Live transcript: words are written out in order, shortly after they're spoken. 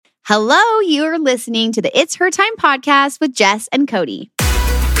Hello, you are listening to the It's Her Time podcast with Jess and Cody.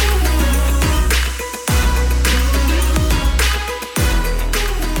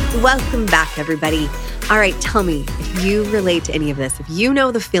 Welcome back, everybody. All right, tell me if you relate to any of this, if you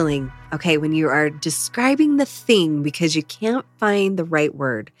know the feeling, okay, when you are describing the thing because you can't find the right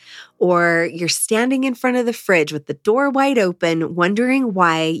word, or you're standing in front of the fridge with the door wide open, wondering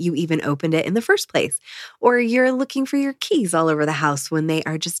why you even opened it in the first place, or you're looking for your keys all over the house when they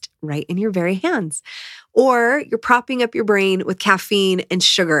are just right in your very hands, or you're propping up your brain with caffeine and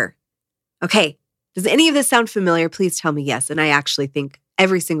sugar. Okay, does any of this sound familiar? Please tell me yes. And I actually think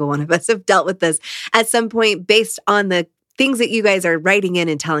every single one of us have dealt with this at some point based on the things that you guys are writing in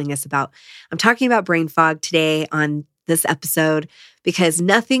and telling us about. I'm talking about brain fog today on this episode because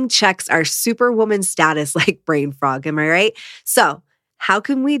nothing checks our superwoman status like brain fog. Am I right? So how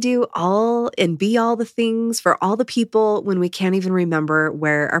can we do all and be all the things for all the people when we can't even remember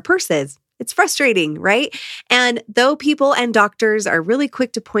where our purse is? It's frustrating, right? And though people and doctors are really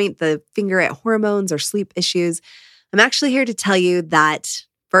quick to point the finger at hormones or sleep issues, I'm actually here to tell you that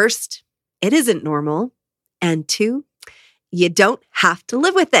first, it isn't normal, and two, you don't have to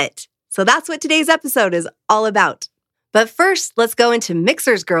live with it. So that's what today's episode is all about. But first, let's go into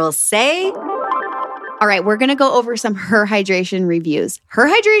Mixers Girls Say. All right, we're going to go over some Her Hydration reviews. Her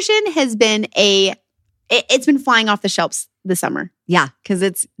Hydration has been it's been flying off the shelves this summer. Yeah, because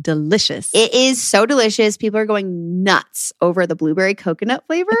it's delicious. It is so delicious. People are going nuts over the blueberry coconut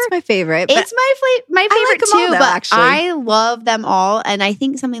flavor. It's my favorite. It's my favorite like them too, all, though, but actually. I love them all. And I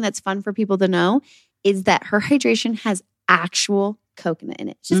think something that's fun for people to know is that Her Hydration has actual coconut in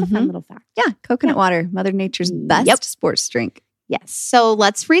it. It's just a fun little fact. Yeah, coconut water, Mother Nature's best sports drink. Yes. So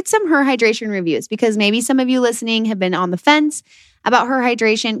let's read some Her Hydration reviews because maybe some of you listening have been on the fence about Her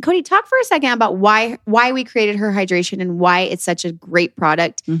Hydration. Cody, talk for a second about why we created Her Hydration and why it's such a great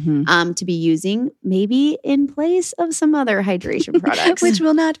product to be using, maybe in place of some other hydration products. Which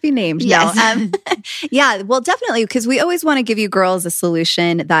will not be named. Yes. No. Yeah, well, definitely, because we always want to give you girls a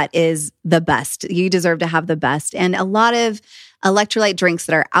solution that is the best. You deserve to have the best. And a lot of electrolyte drinks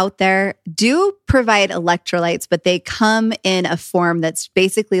that are out there do provide electrolytes, but they come in a form that's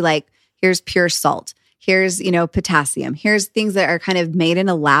basically like, here's pure salt. Here's, potassium. Here's things that are kind of made in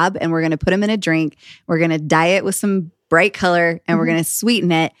a lab, and we're going to put them in a drink. We're going to dye it with some bright color, and we're going to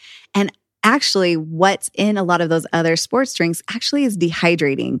sweeten it. And actually, what's in a lot of those other sports drinks actually is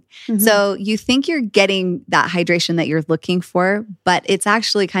dehydrating. So you think you're getting that hydration that you're looking for, but it's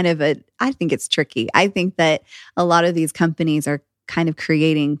actually kind of I think it's tricky. I think that a lot of these companies are kind of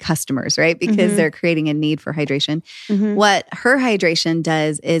creating customers, right? Because they're creating a need for hydration. What Her Hydration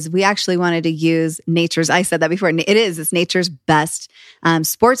does is we actually wanted to use I said that before, it's nature's best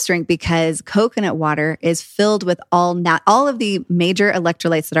sports drink because coconut water is filled with all of the major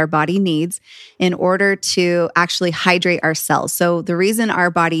electrolytes that our body needs in order to actually hydrate our cells. So the reason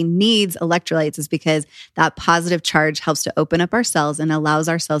our body needs electrolytes is because that positive charge helps to open up our cells and allows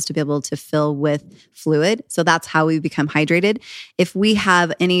our cells to be able to fill with fluid. So that's how we become hydrated. If we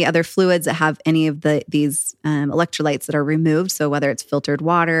have any other fluids that have any of these electrolytes that are removed, so whether it's filtered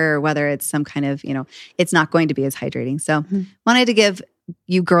water or whether it's some kind of, it's not going to be as hydrating. So wanted to give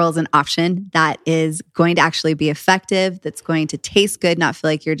you girls an option that is going to actually be effective, that's going to taste good, not feel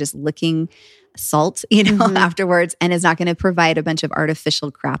like you're just licking salt, afterwards, and is not going to provide a bunch of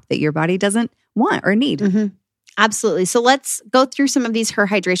artificial crap that your body doesn't want or need. Absolutely. So let's go through some of these Her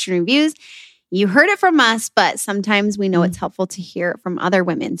Hydration reviews. You heard it from us, but sometimes we know it's helpful to hear it from other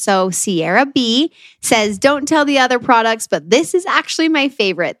women. So Sierra B says, don't tell the other products, but this is actually my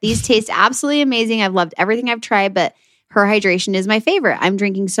favorite. These taste absolutely amazing. I've loved everything I've tried, but Her Hydration is my favorite. I'm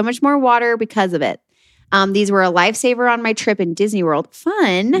drinking so much more water because of it. These were a lifesaver on my trip in Disney World.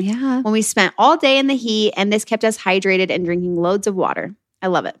 Fun. Yeah. When we spent all day in the heat, and this kept us hydrated and drinking loads of water. I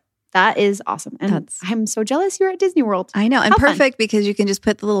love it. That is awesome. And I'm so jealous you're at Disney World. I know. And perfect because you can just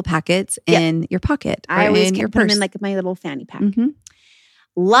put the little packets in your pocket. I always in your put them purse. in like my little fanny pack.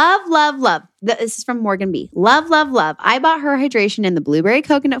 Love, love, love. This is from Morgan B. Love, love, love. I bought Her Hydration in the blueberry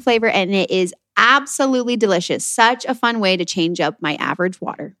coconut flavor, and it is absolutely delicious. Such a fun way to change up my average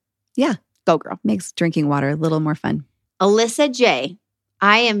water. Yeah. Go, girl. Makes drinking water a little more fun. Alyssa J.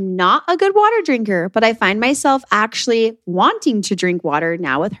 I am not a good water drinker, but I find myself actually wanting to drink water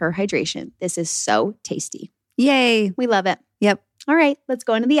now with Her Hydration. This is so tasty. Yay. We love it. Yep. All right, let's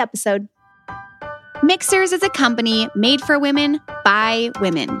go into the episode. Mixers is a company made for women by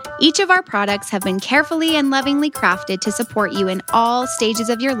women. Each of our products have been carefully and lovingly crafted to support you in all stages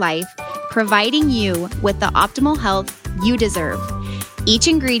of your life, providing you with the optimal health you deserve. Each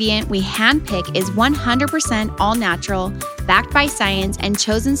ingredient we handpick is 100% all natural, backed by science, and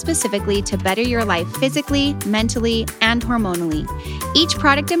chosen specifically to better your life physically, mentally, and hormonally. Each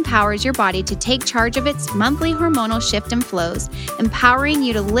product empowers your body to take charge of its monthly hormonal shift and flows, empowering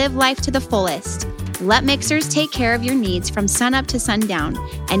you to live life to the fullest. Let Mixhers take care of your needs from sunup to sundown,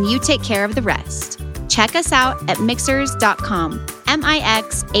 and you take care of the rest. Check us out at mixhers.com,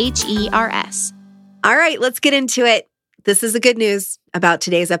 Mixhers. All right, let's get into it. This is the good news about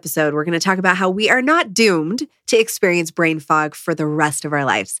today's episode. We're going to talk about how we are not doomed to experience brain fog for the rest of our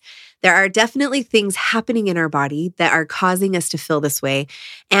lives. There are definitely things happening in our body that are causing us to feel this way.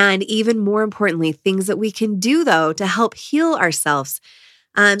 And even more importantly, things that we can do, though, to help heal ourselves.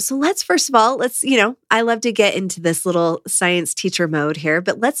 So let's, first of all, I love to get into this little science teacher mode here,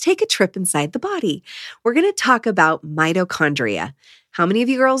 but let's take a trip inside the body. We're going to talk about mitochondria. How many of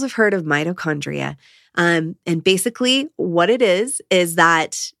you girls have heard of mitochondria? And basically what it is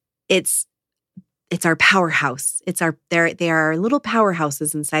that it's our powerhouse. They are little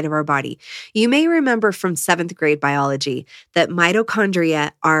powerhouses inside of our body. You may remember from 7th grade biology that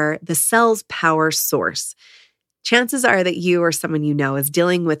mitochondria are the cell's power source. Chances are that you or someone you know is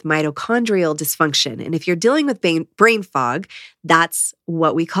dealing with mitochondrial dysfunction. And if you're dealing with brain fog, that's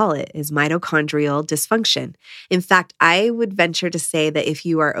what we call it, is mitochondrial dysfunction. In fact, I would venture to say that if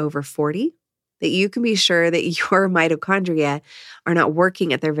you are over 40, that you can be sure that your mitochondria are not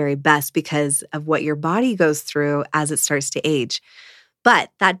working at their very best because of what your body goes through as it starts to age. But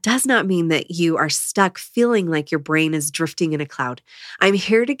that does not mean that you are stuck feeling like your brain is drifting in a cloud. I'm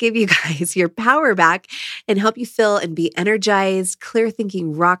here to give you guys your power back and help you feel and be energized,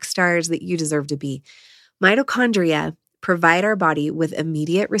 clear-thinking rock stars that you deserve to be. Mitochondria provide our body with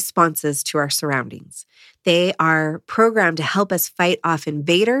immediate responses to our surroundings. They are programmed to help us fight off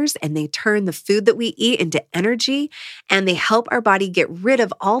invaders, and they turn the food that we eat into energy, and they help our body get rid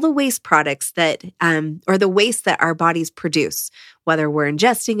of all the waste products or the waste that our bodies produce, whether we're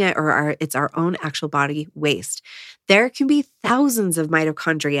ingesting it or it's our own actual body waste. There can be thousands of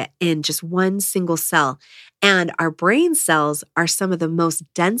mitochondria in just one single cell. And our brain cells are some of the most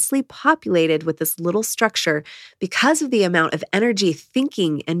densely populated with this little structure because of the amount of energy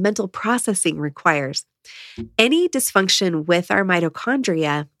thinking and mental processing requires. Any dysfunction with our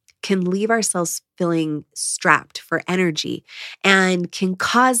mitochondria can leave our cells feeling strapped for energy and can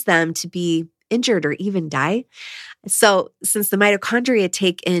cause them to be injured or even die. So since the mitochondria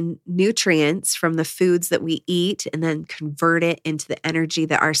take in nutrients from the foods that we eat and then convert it into the energy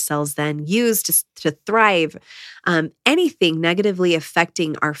that our cells then use to thrive, anything negatively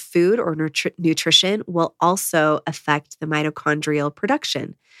affecting our food or nutrition will also affect the mitochondrial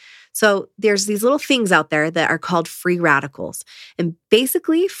production. So there's these little things out there that are called free radicals. And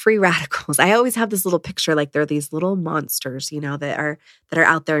basically free radicals, I always have this little picture like they're these little monsters, that are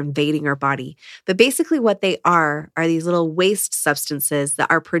out there invading our body. But basically what they are these little waste substances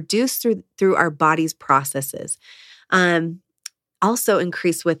that are produced through our body's processes.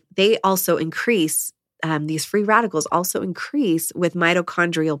 These free radicals also increase with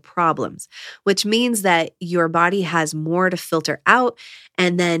mitochondrial problems, which means that your body has more to filter out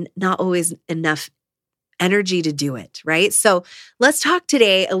and then not always enough energy to do it, right? So let's talk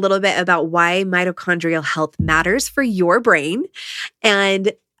today a little bit about why mitochondrial health matters for your brain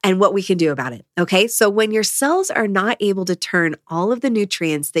and what we can do about it, okay? So when your cells are not able to turn all of the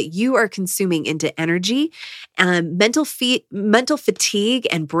nutrients that you are consuming into energy, mental fatigue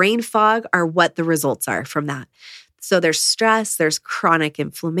and brain fog are what the results are from that. So there's stress, there's chronic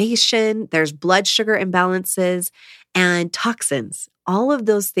inflammation, there's blood sugar imbalances, and toxins. All of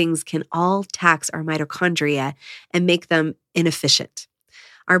those things can all tax our mitochondria and make them inefficient.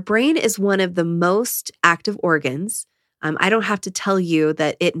 Our brain is one of the most active organs. I don't have to tell you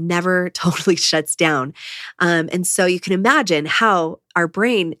that it never totally shuts down. And so you can imagine how our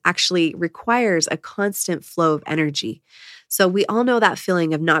brain actually requires a constant flow of energy. So we all know that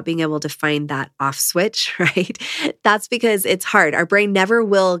feeling of not being able to find that off switch, right? That's because it's hard. Our brain never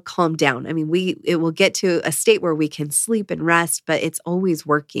will calm down. I mean, it will get to a state where we can sleep and rest, but it's always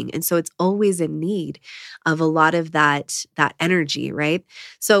working. And so it's always in need of a lot of that energy, right?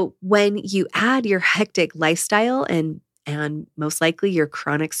 So when you add your hectic lifestyle and most likely your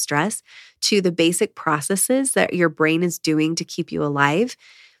chronic stress to the basic processes that your brain is doing to keep you alive,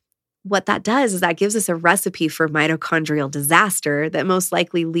 what that does is that gives us a recipe for mitochondrial disaster that most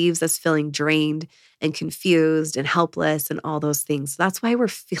likely leaves us feeling drained and confused and helpless and all those things. So that's why we're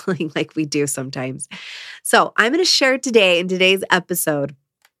feeling like we do sometimes. So I'm going to share today in today's episode.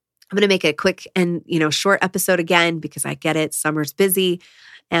 I'm going to make it a quick and short episode again because I get it. Summer's busy.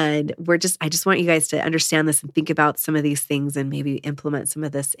 And I just want you guys to understand this and think about some of these things and maybe implement some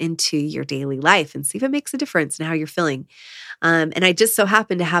of this into your daily life and see if it makes a difference in how you're feeling. And I just so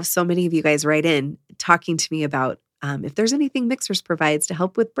happen to have so many of you guys write in talking to me about if there's anything Mixhers provides to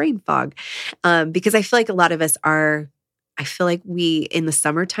help with brain fog. Because I feel like a lot of us I feel like we, in the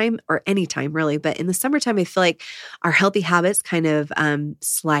summertime, or anytime really, but in the summertime, I feel like our healthy habits kind of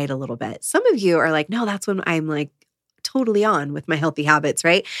slide a little bit. Some of you are like, no, that's when I'm like totally on with my healthy habits,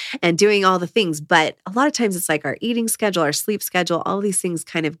 right? And doing all the things. But a lot of times it's like our eating schedule, our sleep schedule, all these things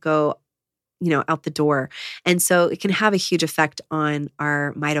kind of go out the door. And so it can have a huge effect on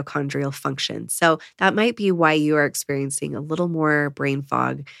our mitochondrial function. So that might be why you are experiencing a little more brain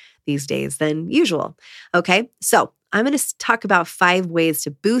fog these days than usual. Okay. So I'm going to talk about 5 ways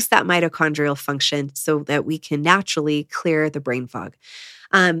to boost that mitochondrial function so that we can naturally clear the brain fog.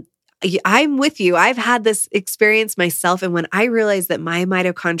 I'm with you. I've had this experience myself. And when I realized that my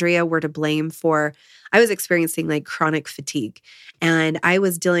mitochondria were to blame for, I was experiencing like chronic fatigue. And I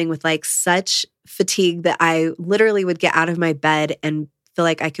was dealing with like such fatigue that I literally would get out of my bed and feel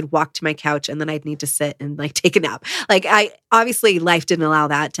like I could walk to my couch and then I'd need to sit and like take a nap. Like obviously life didn't allow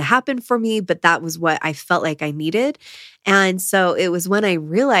that to happen for me, but that was what I felt like I needed. And so it was when I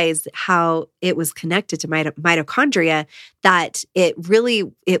realized how it was connected to mitochondria that it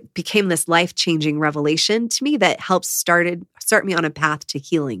became this life-changing revelation to me that helped start me on a path to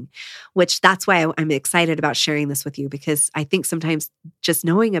healing, which that's why I'm excited about sharing this with you, because I think sometimes just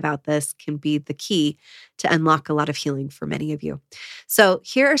knowing about this can be the key to unlock a lot of healing for many of you. So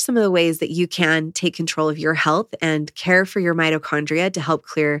here are some of the ways that you can take control of your health and care for your mitochondria to help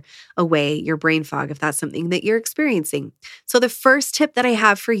clear away your brain fog if that's something that you're experiencing. So the first tip that I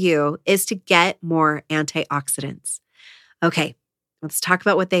have for you is to get more antioxidants. Okay, let's talk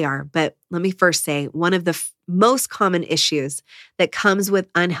about what they are. But let me first say one of the most common issues that comes with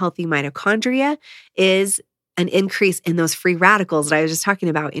unhealthy mitochondria is an increase in those free radicals that I was just talking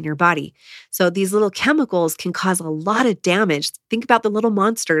about in your body. So these little chemicals can cause a lot of damage. Think about the little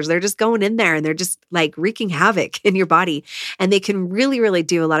monsters. They're just going in there and they're just like wreaking havoc in your body. And they can really, really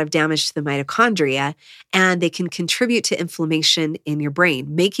do a lot of damage to the mitochondria, and they can contribute to inflammation in your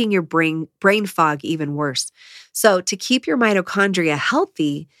brain, making your brain fog even worse. So to keep your mitochondria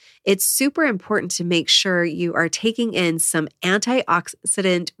healthy, it's super important to make sure you are taking in some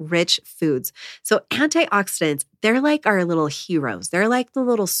antioxidant-rich foods. So antioxidants, they're like our little heroes. They're like the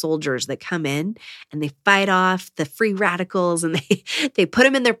little soldiers that come in and they fight off the free radicals and they put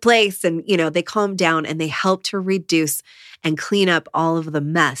them in their place and, they calm down and they help to reduce and clean up all of the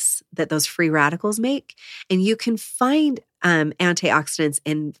mess that those free radicals make. And you can find antioxidants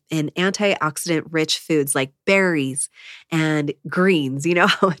in antioxidant-rich foods like berries and greens. You know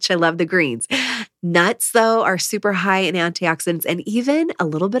how much I love the greens. Nuts, though, are super high in antioxidants, and even a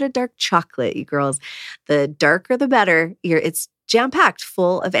little bit of dark chocolate, you girls. The darker, the better. It's jam-packed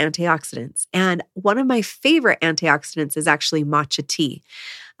full of antioxidants. And one of my favorite antioxidants is actually matcha tea.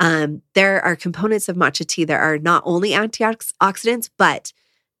 There are components of matcha tea that are not only antioxidants, but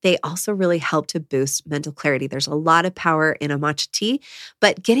they also really help to boost mental clarity. There's a lot of power in a matcha tea,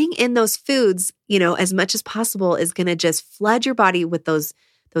 but getting in those foods, as much as possible is going to just flood your body with those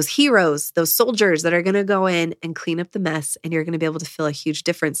heroes, those soldiers that are going to go in and clean up the mess, and you're going to be able to feel a huge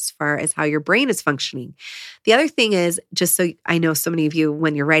difference as far as how your brain is functioning. The other thing is, just so I know so many of you,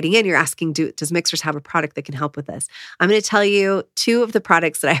 when you're writing in, you're asking, does Mixhers have a product that can help with this? I'm going to tell you 2 of the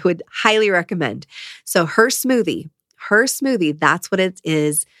products that I would highly recommend. So Her Smoothie, that's what it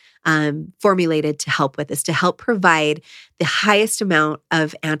is formulated to help with, is to help provide the highest amount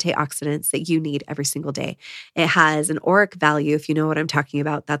of antioxidants that you need every single day. It has an ORAC value, if you know what I'm talking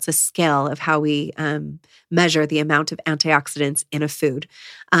about. That's a scale of how we measure the amount of antioxidants in a food.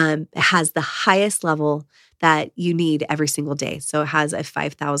 It has the highest level that you need every single day. So it has a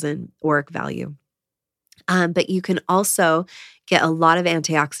 5,000 ORAC value. But you can also get a lot of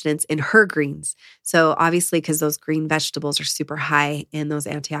antioxidants in her greens. So obviously, because those green vegetables are super high in those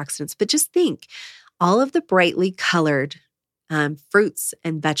antioxidants. But just think, all of the brightly colored fruits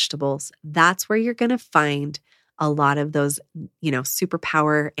and vegetables, that's where you're going to find a lot of those,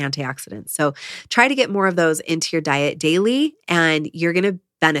 superpower antioxidants. So try to get more of those into your diet daily, and you're going to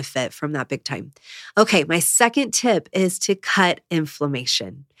benefit from that big time. Okay, my second tip is to cut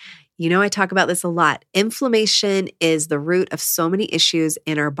inflammation. I talk about this a lot. Inflammation is the root of so many issues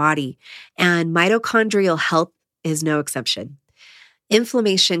in our body, and mitochondrial health is no exception.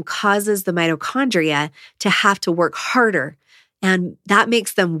 Inflammation causes the mitochondria to have to work harder And that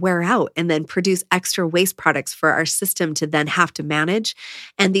makes them wear out and then produce extra waste products for our system to then have to manage.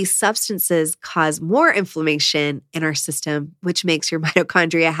 And these substances cause more inflammation in our system, which makes your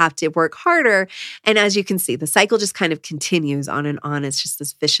mitochondria have to work harder. And as you can see, the cycle just kind of continues on and on. It's just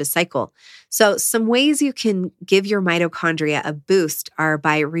this vicious cycle. So some ways you can give your mitochondria a boost are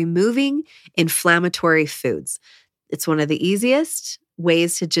by removing inflammatory foods. It's one of the easiest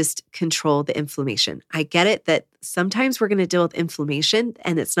ways to just control the inflammation. I get it that sometimes we're going to deal with inflammation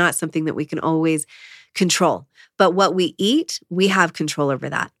and it's not something that we can always control. But what we eat, we have control over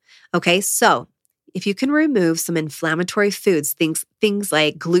that. Okay, so if you can remove some inflammatory foods, things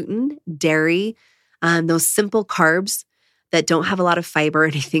like gluten, dairy, those simple carbs that don't have a lot of fiber or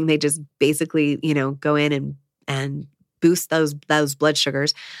anything, they just basically, go in and boost those blood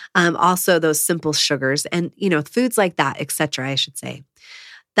sugars. Also those simple sugars and, foods like that, etc., I should say.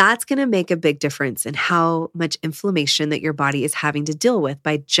 That's going to make a big difference in how much inflammation that your body is having to deal with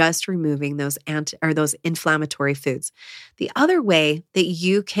by just removing those inflammatory foods. The other way that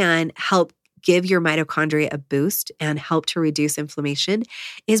you can help give your mitochondria a boost and help to reduce inflammation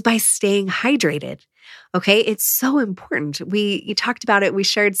is by staying hydrated. Okay, it's so important. You talked about it. We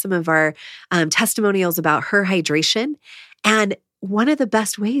shared some of our testimonials about her hydration. And one of the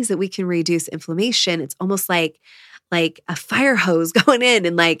best ways that we can reduce inflammation, it's almost like a fire hose going in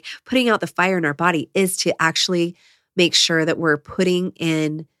and like putting out the fire in our body, is to actually make sure that we're putting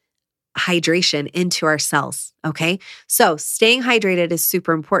in hydration into our cells. Okay. So staying hydrated is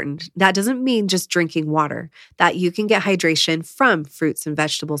super important. That doesn't mean just drinking water, that you can get hydration from fruits and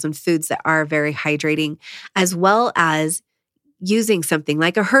vegetables and foods that are very hydrating, as well as using something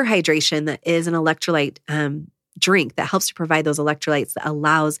like a Her Hydration that is an electrolyte drink that helps to provide those electrolytes that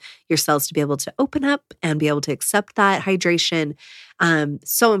allows your cells to be able to open up and be able to accept that hydration.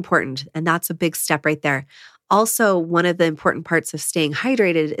 So important. And that's a big step right there. Also, one of the important parts of staying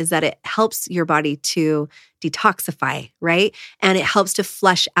hydrated is that it helps your body to detoxify, right? And it helps to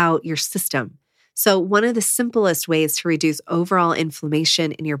flush out your system. So one of the simplest ways to reduce overall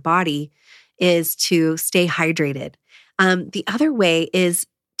inflammation in your body is to stay hydrated. The other way is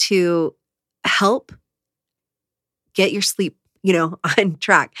to help get your sleep, on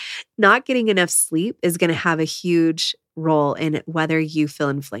track. Not getting enough sleep is going to have a huge role in whether you feel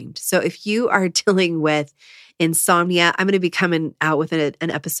inflamed. So if you are dealing with insomnia, I'm going to be coming out with an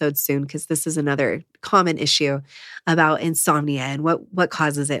episode soon because this is another common issue about insomnia and what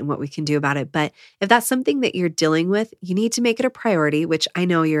causes it and what we can do about it. But if that's something that you're dealing with, you need to make it a priority, which I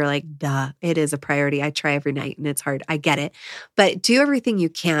know you're like, duh, it is a priority. I try every night and it's hard. I get it. But do everything you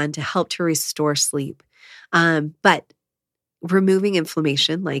can to help to restore sleep. But removing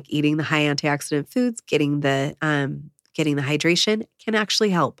inflammation, like eating the high antioxidant foods, getting the hydration, can actually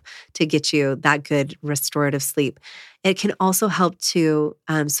help to get you that good restorative sleep. It can also help to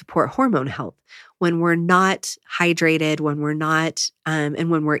support hormone health. When we're not hydrated, when we're not, and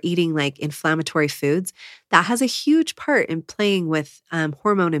when we're eating like inflammatory foods, that has a huge part in playing with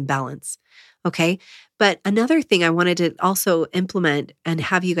hormone imbalance. Okay. But another thing I wanted to also implement and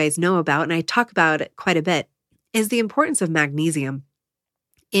have you guys know about, and I talk about it quite a bit, is the importance of magnesium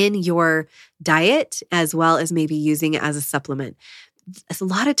in your diet, as well as maybe using it as a supplement. A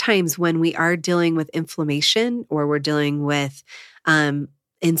lot of times when we are dealing with inflammation, or we're dealing with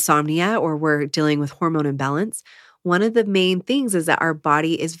insomnia, or we're dealing with hormone imbalance, one of the main things is that our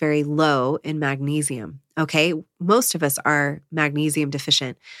body is very low in magnesium. Okay. Most of us are magnesium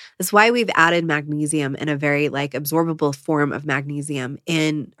deficient. That's why we've added magnesium in a very absorbable form of magnesium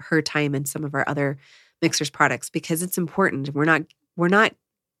in Her Time and some of our other Mixhers products, because it's important. We're not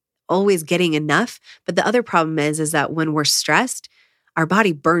always getting enough. But the other problem is that when we're stressed, our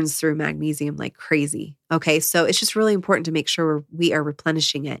body burns through magnesium like crazy. Okay. So it's just really important to make sure we are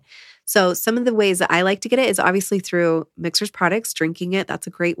replenishing it. So some of the ways that I like to get it is obviously through Mixhers products, drinking it. That's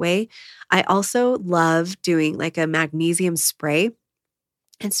a great way. I also love doing like a magnesium spray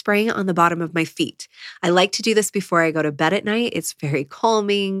and spraying it on the bottom of my feet. I like to do this before I go to bed at night. It's very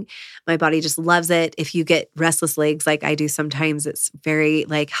calming. My body just loves it. If you get restless legs like I do sometimes, it's very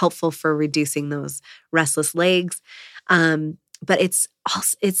helpful for reducing those restless legs. But it's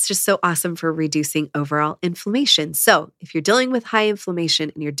just so awesome for reducing overall inflammation. So if you're dealing with high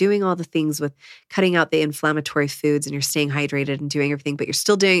inflammation and you're doing all the things with cutting out the inflammatory foods and you're staying hydrated and doing everything, but you're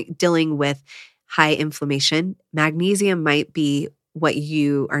still dealing with high inflammation, magnesium might be what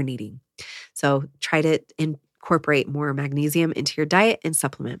you are needing. So try to incorporate more magnesium into your diet and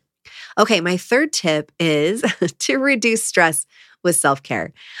supplement. Okay, my third tip is to reduce stress with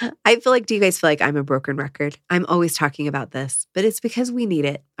self-care. Do you guys feel like I'm a broken record? I'm always talking about this, but it's because we need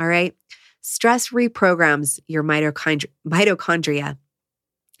it, all right? Stress reprograms your mitochondria,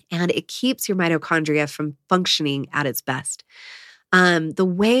 and it keeps your mitochondria from functioning at its best. The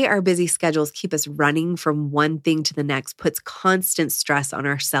way our busy schedules keep us running from one thing to the next puts constant stress on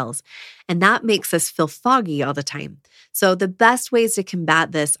our cells, and that makes us feel foggy all the time. So the best ways to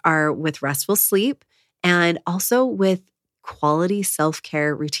combat this are with restful sleep and also with quality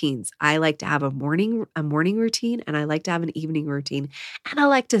self-care routines. I like to have a morning routine, and I like to have an evening routine, and I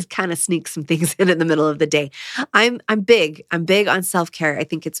like to kind of sneak some things in the middle of the day. I'm big on self-care. I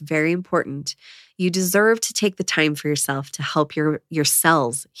think it's very important. You deserve to take the time for yourself to help your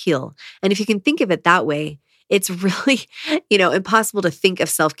cells heal. And if you can think of it that way, it's really, impossible to think of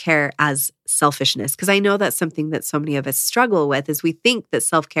self-care as selfishness, because I know that's something that so many of us struggle with, is we think that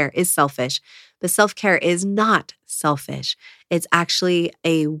self-care is selfish, but self-care is not selfish. It's actually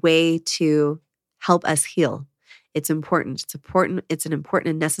a way to help us heal. It's important. It's an important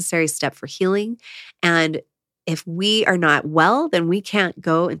and necessary step for healing. And if we are not well, then we can't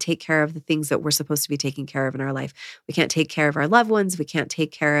go and take care of the things that we're supposed to be taking care of in our life. We can't take care of our loved ones. We can't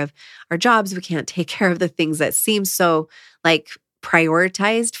take care of our jobs. We can't take care of the things that seem so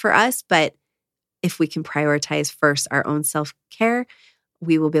prioritized for us. But if we can prioritize first our own self-care,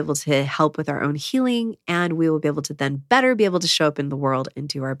 we will be able to help with our own healing, and we will be able to then better be able to show up in the world and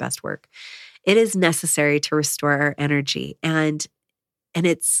do our best work. It is necessary to restore our energy, and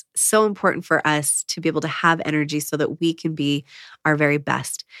it's so important for us to be able to have energy so that we can be our very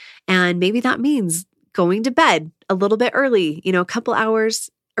best. And maybe that means going to bed a little bit early, a couple hours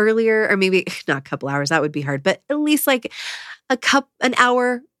earlier, or maybe not a couple hours, that would be hard, but at least an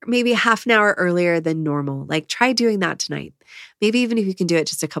hour, maybe half an hour earlier than normal. Try doing that tonight. Maybe even if you can do it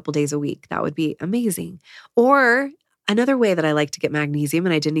just a couple days a week, that would be amazing. Or another way that I like to get magnesium,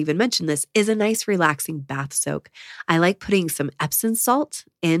 and I didn't even mention this, is a nice relaxing bath soak. I like putting some Epsom salt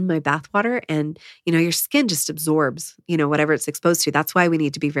in my bath water, and your skin just absorbs, whatever it's exposed to. That's why we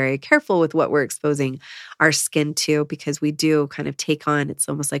need to be very careful with what we're exposing our skin to, because we do kind of take on, it's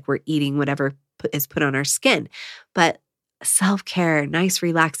almost like we're eating whatever is put on our skin. But self-care, nice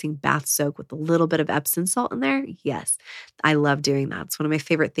relaxing bath soak with a little bit of Epsom salt in there. Yes, I love doing that. It's one of my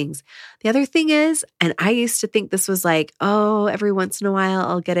favorite things. The other thing is, and I used to think this was every once in a while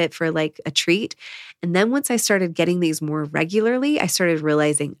I'll get it for a treat. And then once I started getting these more regularly, I started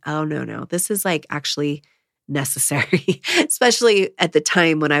realizing, oh, no, this is actually necessary, especially at the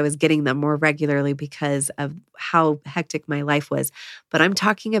time when I was getting them more regularly because of how hectic my life was. But I'm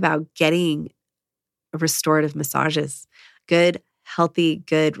talking about getting restorative massages. Good, healthy,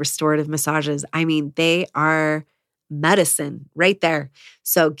 good restorative massages. I mean, they are medicine right there.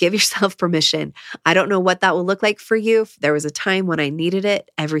 So give yourself permission. I don't know what that will look like for you. There was a time when I needed it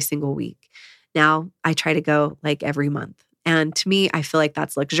every single week. Now I try to go every month. And to me, I feel like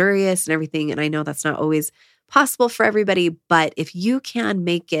that's luxurious and everything. And I know that's not always possible for everybody, but if you can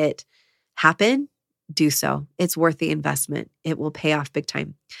make it happen, do so. It's worth the investment. It will pay off big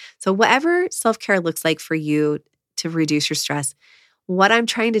time. So whatever self-care looks like for you to reduce your stress, what I'm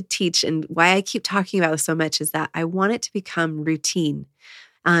trying to teach and why I keep talking about this so much is that I want it to become routine,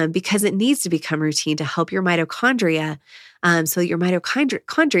 because it needs to become routine to help your mitochondria, so that your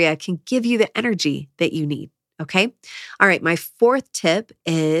mitochondria can give you the energy that you need. Okay. All right. My fourth tip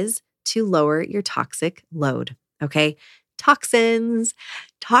is to lower your toxic load. Okay. Toxins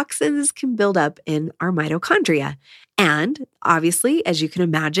can build up in our mitochondria. And obviously, as you can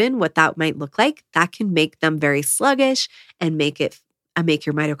imagine what that might look like, that can make them very sluggish and make your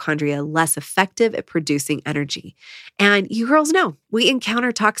mitochondria less effective at producing energy. And you girls know, we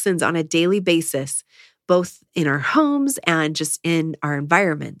encounter toxins on a daily basis, both in our homes and just in our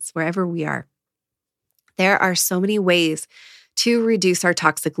environments, wherever we are. There are so many ways to reduce our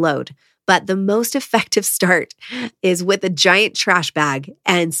toxic load. But the most effective start is with a giant trash bag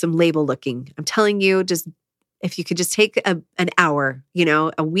and some label looking. I'm telling you, just if you could just take an hour,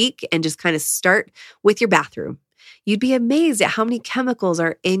 a week, and just kind of start with your bathroom, you'd be amazed at how many chemicals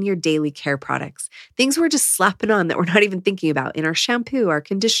are in your daily care products. Things we're just slapping on that we're not even thinking about in our shampoo, our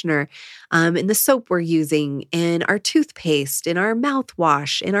conditioner, in the soap we're using, in our toothpaste, in our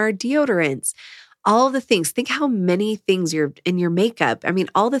mouthwash, in our deodorants. All the things. Think how many things you're in your makeup. I mean,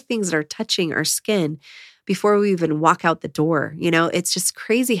 all the things that are touching our skin before we even walk out the door. It's just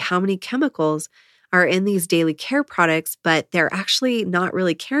crazy how many chemicals are in these daily care products, but they're actually not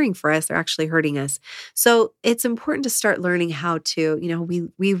really caring for us. They're actually hurting us. So it's important to start learning how to,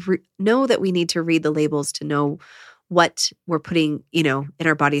 we know that we need to read the labels to know what we're putting, in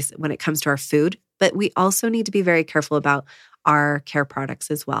our bodies when it comes to our food, but we also need to be very careful about our care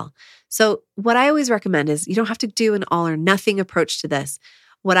products as well. So what I always recommend is you don't have to do an all or nothing approach to this.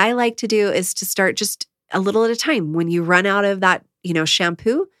 what I like to do is to start just a little at a time. When you run out of that,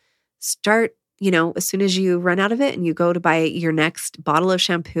 shampoo, start, as soon as you run out of it and you go to buy your next bottle of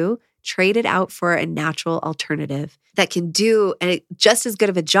shampoo, trade it out for a natural alternative that can do just as good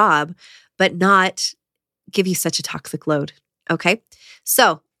of a job, but not give you such a toxic load. Okay.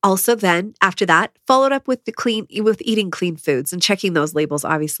 So also then after that, followed up with with eating clean foods and checking those labels,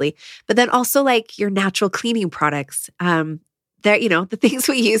 obviously, but then also like your natural cleaning products. The things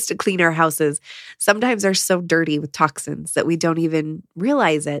we use to clean our houses sometimes are so dirty with toxins that we don't even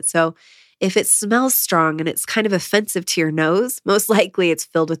realize it. So if it smells strong and it's kind of offensive to your nose, most likely it's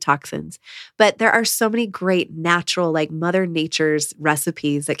filled with toxins. But there are so many great natural, like Mother Nature's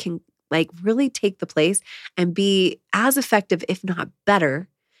recipes that can like really take the place and be as effective, if not better,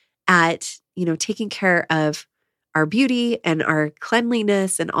 at, taking care of our beauty and our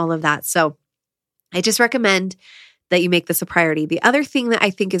cleanliness and all of that. So I just recommend that you make this a priority. The other thing that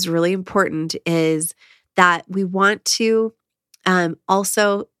I think is really important is that we want to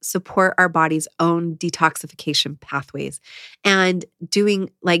also support our body's own detoxification pathways and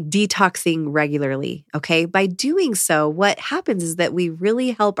doing like detoxing regularly. Okay. By doing so, what happens is that we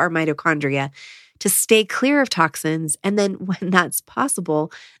really help our mitochondria to stay clear of toxins. And then when that's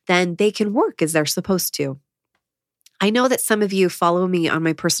possible, then they can work as they're supposed to. I know that some of you follow me on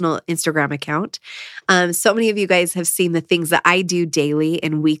my personal Instagram account. So many of you guys have seen the things that I do daily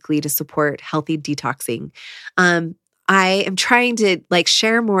and weekly to support healthy detoxing. I am trying to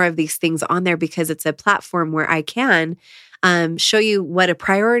share more of these things on there because it's a platform where I can show you what a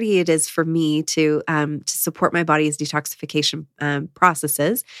priority it is for me to support my body's detoxification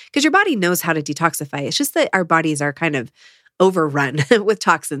processes, because your body knows how to detoxify. It's just that our bodies are kind of overrun with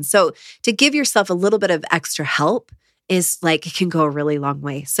toxins. So to give yourself a little bit of extra help is it can go a really long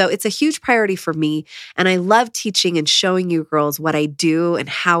way. So it's a huge priority for me. And I love teaching and showing you girls what I do and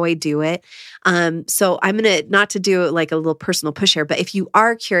how I do it. So I'm going to, not to do a little personal push here, but if you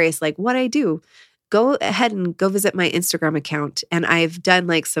are curious, what I do, go ahead and go visit my Instagram account. And I've done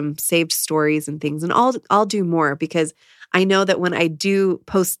some saved stories and things, and I'll do more, because I know that when I do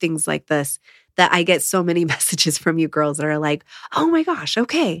post things like this, that I get so many messages from you girls that are like, oh my gosh,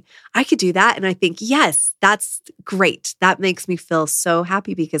 okay, I could do that. And I think, yes, that's great. That makes me feel so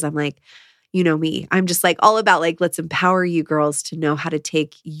happy, because I'm like, me, I'm just all about let's empower you girls to know how to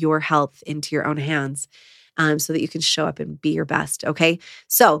take your health into your own hands, so that you can show up and be your best. Okay.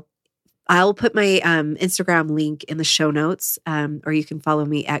 So I'll put my Instagram link in the show notes, or you can follow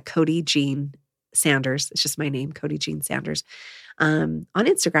me at Cody Jean Sanders. It's just my name, Cody Jean Sanders, on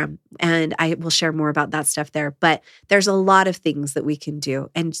Instagram. And I will share more about that stuff there. But there's a lot of things that we can do.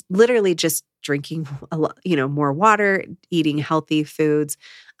 And literally just drinking a lot, more water, eating healthy foods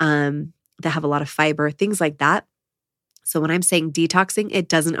that have a lot of fiber, things like that. So when I'm saying detoxing, it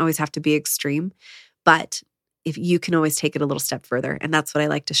doesn't always have to be extreme, but if you can always take it a little step further. And that's what I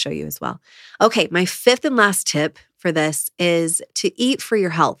like to show you as well. Okay. My fifth and last tip for this is to eat for your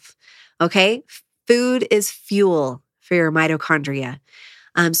health. Okay. Food is fuel for your mitochondria.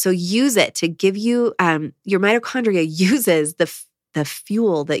 So use it to give you, your mitochondria uses the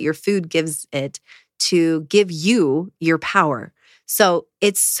fuel that your food gives it to give you your power. So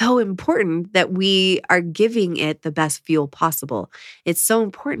it's so important that we are giving it the best fuel possible. It's so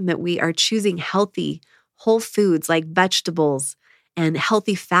important that we are choosing healthy, whole foods like vegetables and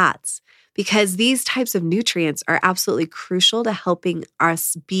healthy fats, because these types of nutrients are absolutely crucial to helping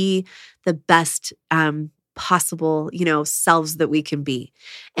us be the best possible, selves that we can be.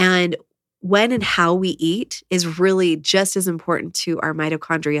 And when and how we eat is really just as important to our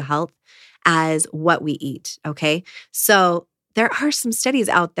mitochondrial health as what we eat. Okay. So there are some studies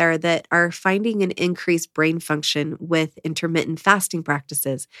out there that are finding an increased brain function with intermittent fasting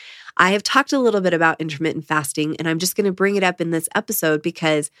practices. I have talked a little bit about intermittent fasting, and I'm just going to bring it up in this episode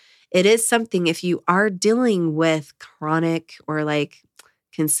because it is something, if you are dealing with chronic or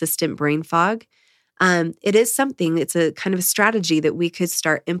consistent brain fog, it is something, it's a kind of a strategy that we could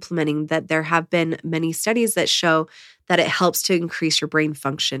start implementing, that there have been many studies that show that it helps to increase your brain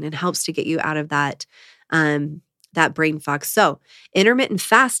function and helps to get you out of that brain fog. So intermittent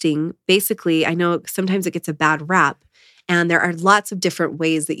fasting, basically, I know sometimes it gets a bad rap, and there are lots of different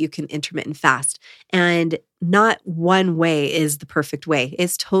ways that you can intermittent fast. And not one way is the perfect way.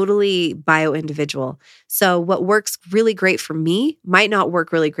 It's totally bio-individual. So what works really great for me might not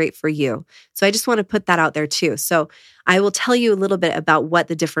work really great for you. So I just want to put that out there too. So I will tell you a little bit about what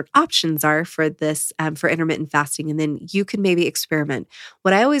the different options are for this, for intermittent fasting, and then you can maybe experiment.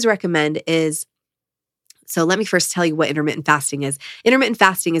 What I always recommend is, so let me first tell you what intermittent fasting is. Intermittent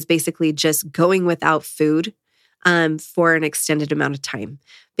fasting is basically just going without food for an extended amount of time.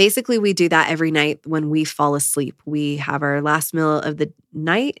 Basically, we do that every night when we fall asleep. We have our last meal of the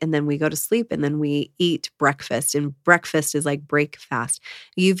night and then we go to sleep and then we eat breakfast. And breakfast is like break fast.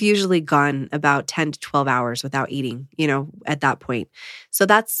 You've usually gone about 10 to 12 hours without eating, at that point. So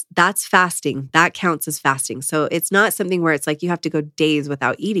that's fasting. That counts as fasting. So it's not something where it's like you have to go days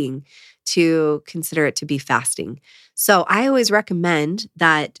without eating to consider it to be fasting. So I always recommend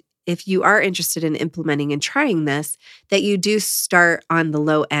that if you are interested in implementing and trying this, that you do start on the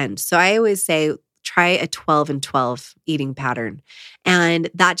low end. So I always say, try a 12 and 12 eating pattern.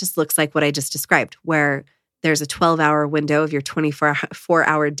 And that just looks like what I just described, where there's a 12-hour window of your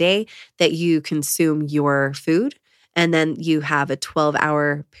 24-hour day that you consume your food. And then you have a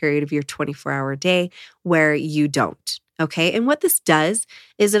 12-hour period of your 24-hour day where you don't. Okay. And what this does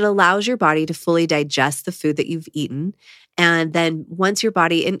is it allows your body to fully digest the food that you've eaten. And then once your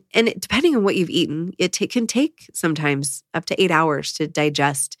body, and depending on what you've eaten, it can take sometimes up to 8 hours to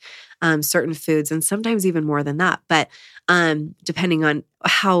digest certain foods, and sometimes even more than that. But depending on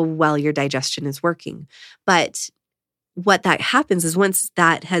how well your digestion is working. But what that happens is once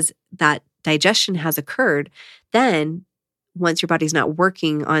that digestion has occurred, then once your body's not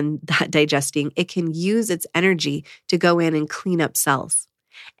working on that digesting, it can use its energy to go in and clean up cells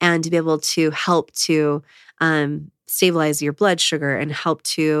and to be able to help to stabilize your blood sugar and help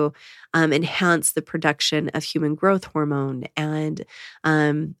to enhance the production of human growth hormone and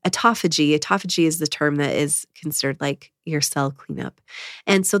autophagy. Autophagy is the term that is considered like your cell cleanup.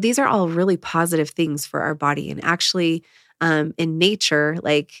 And so these are all really positive things for our body. And actually, in nature,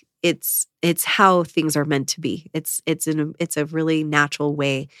 like it's how things are meant to be. It's a really natural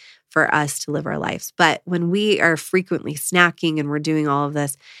way for us to live our lives. But when we are frequently snacking and we're doing all of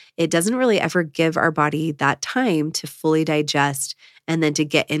this, it doesn't really ever give our body that time to fully digest and then to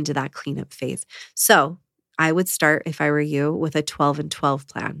get into that cleanup phase. So I would start, if I were you, with a 12 and 12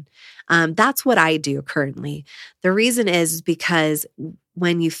 plan. That's what I do currently. The reason is because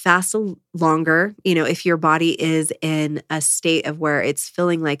when you fast longer, if your body is in a state of where it's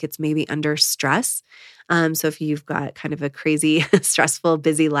feeling like it's maybe under stress, so if you've got kind of a crazy, stressful,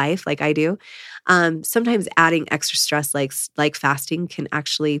 busy life like I do, sometimes adding extra stress like fasting can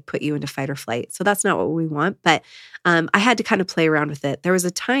actually put you into fight or flight. So that's not what we want. But I had to kind of play around with it. There was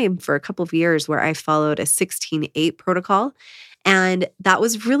a time for a couple of years where I followed a 16-8 protocol. And that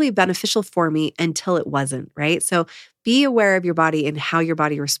was really beneficial for me until it wasn't, right? So be aware of your body and how your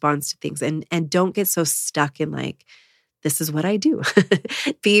body responds to things, and don't get so stuck in like, this is what I do.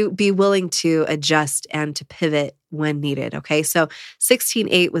 Be willing to adjust and to pivot when needed. Okay. So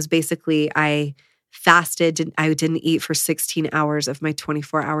 16-8 was basically I fasted. I didn't eat for 16 hours of my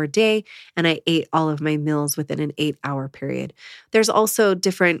 24-hour day, and I ate all of my meals within an 8-hour period. There's also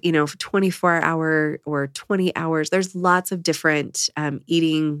different, 24-hour or 20 hours. There's lots of different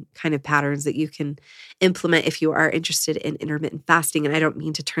eating kind of patterns that you can implement if you are interested in intermittent fasting. And I don't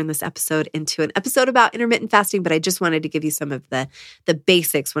mean to turn this episode into an episode about intermittent fasting, but I just wanted to give you some of the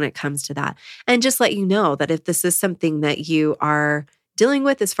basics when it comes to that. And just let you know that if this is something that you are dealing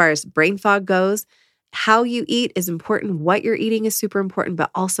with as far as brain fog goes, how you eat is important. What you're eating is super important,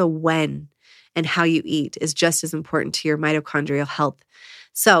 but also when and how you eat is just as important to your mitochondrial health.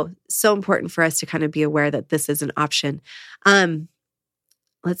 So important for us to kind of be aware that this is an option.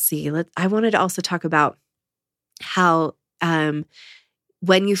 Let's see. I wanted to also talk about how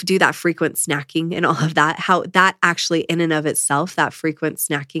when you do that frequent snacking and all of that, how that actually in and of itself, that frequent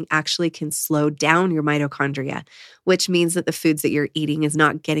snacking actually can slow down your mitochondria, which means that the foods that you're eating is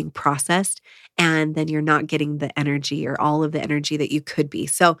not getting processed, and then you're not getting the energy or all of the energy that you could be.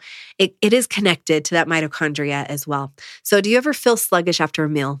 So it is connected to that mitochondria as well. So do you ever feel sluggish after a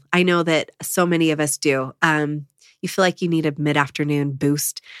meal? I know that so many of us do. You feel like you need a mid-afternoon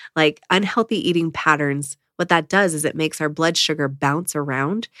boost, like unhealthy eating patterns. What that does is it makes our blood sugar bounce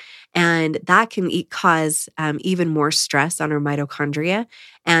around, and that can cause even more stress on our mitochondria,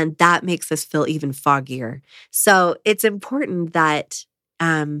 and that makes us feel even foggier. So it's important that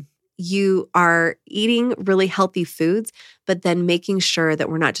you are eating really healthy foods, but then making sure that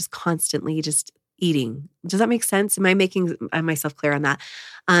we're not just constantly just eating. Does that make sense? Am I making myself clear on that?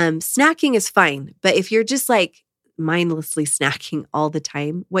 Snacking is fine, but if you're just like mindlessly snacking all the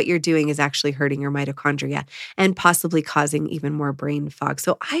time, what you're doing is actually hurting your mitochondria and possibly causing even more brain fog.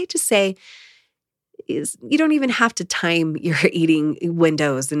 So I just say you don't even have to time your eating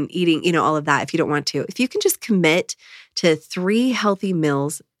windows and eating, all of that if you don't want to. If you can just commit to 3 healthy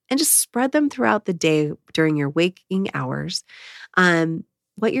meals and just spread them throughout the day during your waking hours,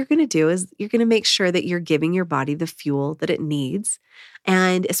 what you're going to do is you're going to make sure that you're giving your body the fuel that it needs.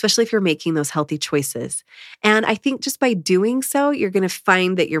 And especially if you're making those healthy choices. And I think just by doing so, you're going to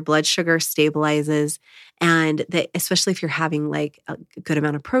find that your blood sugar stabilizes, and that especially if you're having like a good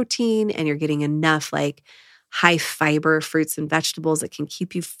amount of protein and you're getting enough like high fiber fruits and vegetables that can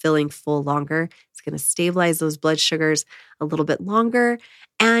keep you feeling full longer, it's going to stabilize those blood sugars a little bit longer.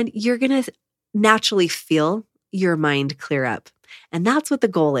 And you're going to naturally feel your mind clear up. And that's what the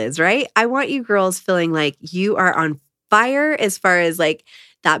goal is, right? I want you girls feeling like you are on fire as far as like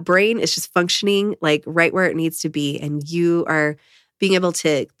that brain is just functioning like right where it needs to be. And you are being able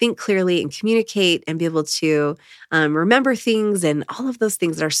to think clearly and communicate and be able to remember things and all of those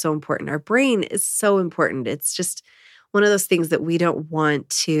things that are so important. Our brain is so important. It's just one of those things that we don't want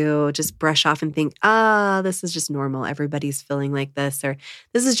to just brush off and think, this is just normal. Everybody's feeling like this, or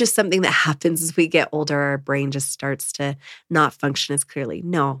this is just something that happens as we get older. Our brain just starts to not function as clearly.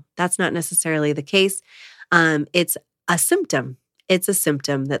 No, that's not necessarily the case. It's a symptom. It's a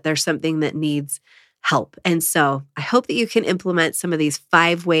symptom that there's something that needs help. And so I hope that you can implement some of these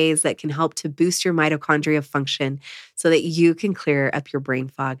 5 ways that can help to boost your mitochondria function so that you can clear up your brain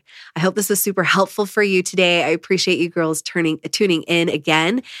fog. I hope this was super helpful for you today. I appreciate you girls tuning in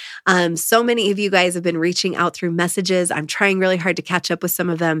again. So many of you guys have been reaching out through messages. I'm trying really hard to catch up with some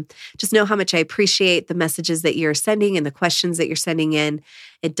of them. Just know how much I appreciate the messages that you're sending and the questions that you're sending in.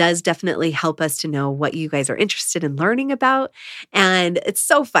 It does definitely help us to know what you guys are interested in learning about. And it's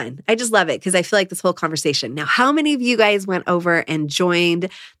so fun. I just love it because I feel like this whole conversation. Now, how many of you guys went over and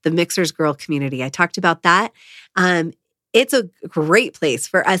joined the Mixers Girl community? I talked about that. It's a great place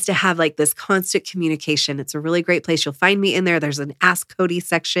for us to have like this constant communication. It's a really great place. You'll find me in there. There's an Ask Cody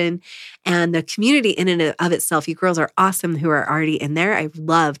section, and the community in and of itself, you girls are awesome who are already in there. I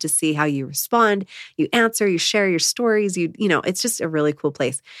love to see how you respond, you answer, you share your stories. It's just a really cool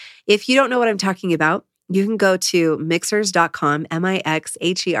place. If you don't know what I'm talking about, you can go to mixhers.com,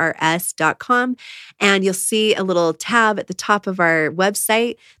 mixhers.com, and you'll see a little tab at the top of our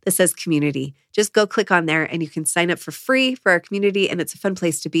website that says community. Just go click on there and you can sign up for free for our community. And it's a fun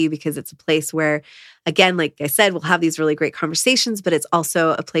place to be because it's a place where, again, like I said, we'll have these really great conversations, but it's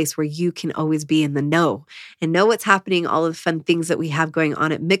also a place where you can always be in the know and know what's happening, all of the fun things that we have going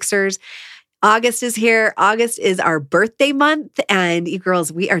on at Mixers. August is here. August is our birthday month. And you girls,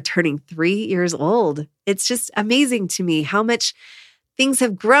 we are turning 3 years old. It's just amazing to me how much things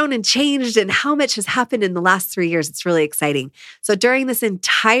have grown and changed and how much has happened in the last 3 years. It's really exciting. So during this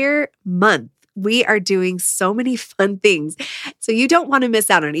entire month, we are doing so many fun things. So you don't want to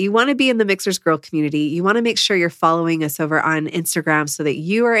miss out on it. You want to be in the Mixers Girl community. You want to make sure you're following us over on Instagram so that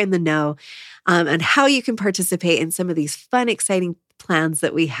you are in the know on how you can participate in some of these fun, exciting plans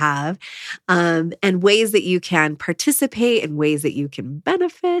that we have, and ways that you can participate and ways that you can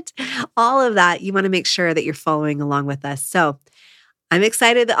benefit. All of that, you want to make sure that you're following along with us. So I'm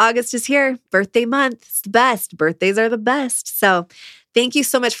excited that August is here. Birthday month. It's the best. Birthdays are the best. So thank you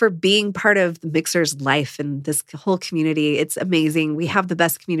so much for being part of the Mixers life and this whole community. It's amazing. We have the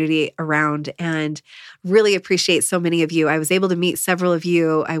best community around and really appreciate so many of you. I was able to meet several of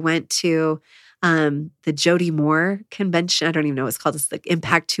you. I went to the Jody Moore convention. I don't even know what it's called. It's like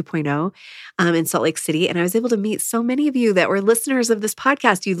Impact 2.0 in Salt Lake City. And I was able to meet so many of you that were listeners of this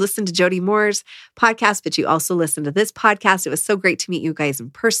podcast. You listened to Jody Moore's podcast, but you also listened to this podcast. It was so great to meet you guys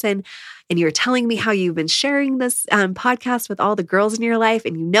in person. And you were telling me how you've been sharing this podcast with all the girls in your life.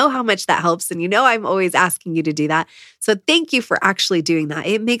 And you know how much that helps. And you know I'm always asking you to do that. So thank you for actually doing that.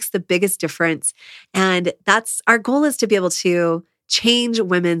 It makes the biggest difference. And that's our goal, is to be able to change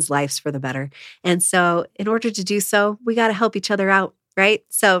women's lives for the better. And so in order to do so, we got to help each other out, right?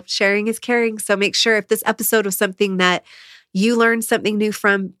 So sharing is caring. So make sure if this episode was something that you learned something new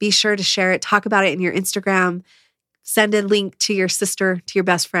from, be sure to share it. Talk about it in your Instagram. Send a link to your sister, to your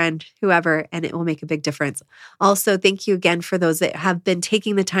best friend, whoever, and it will make a big difference. Also, thank you again for those that have been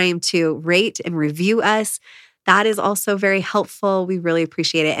taking the time to rate and review us. That is also very helpful. We really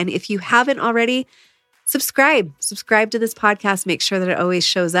appreciate it. And if you haven't already, subscribe to this podcast. Make sure that it always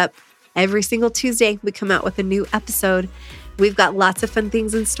shows up. Every single Tuesday, we come out with a new episode. We've got lots of fun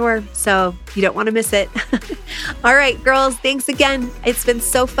things in store, so you don't want to miss it. All right, girls, thanks again. It's been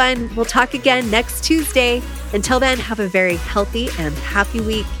so fun. We'll talk again next Tuesday. Until then, have a very healthy and happy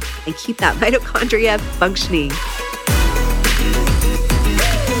week and keep that mitochondria functioning.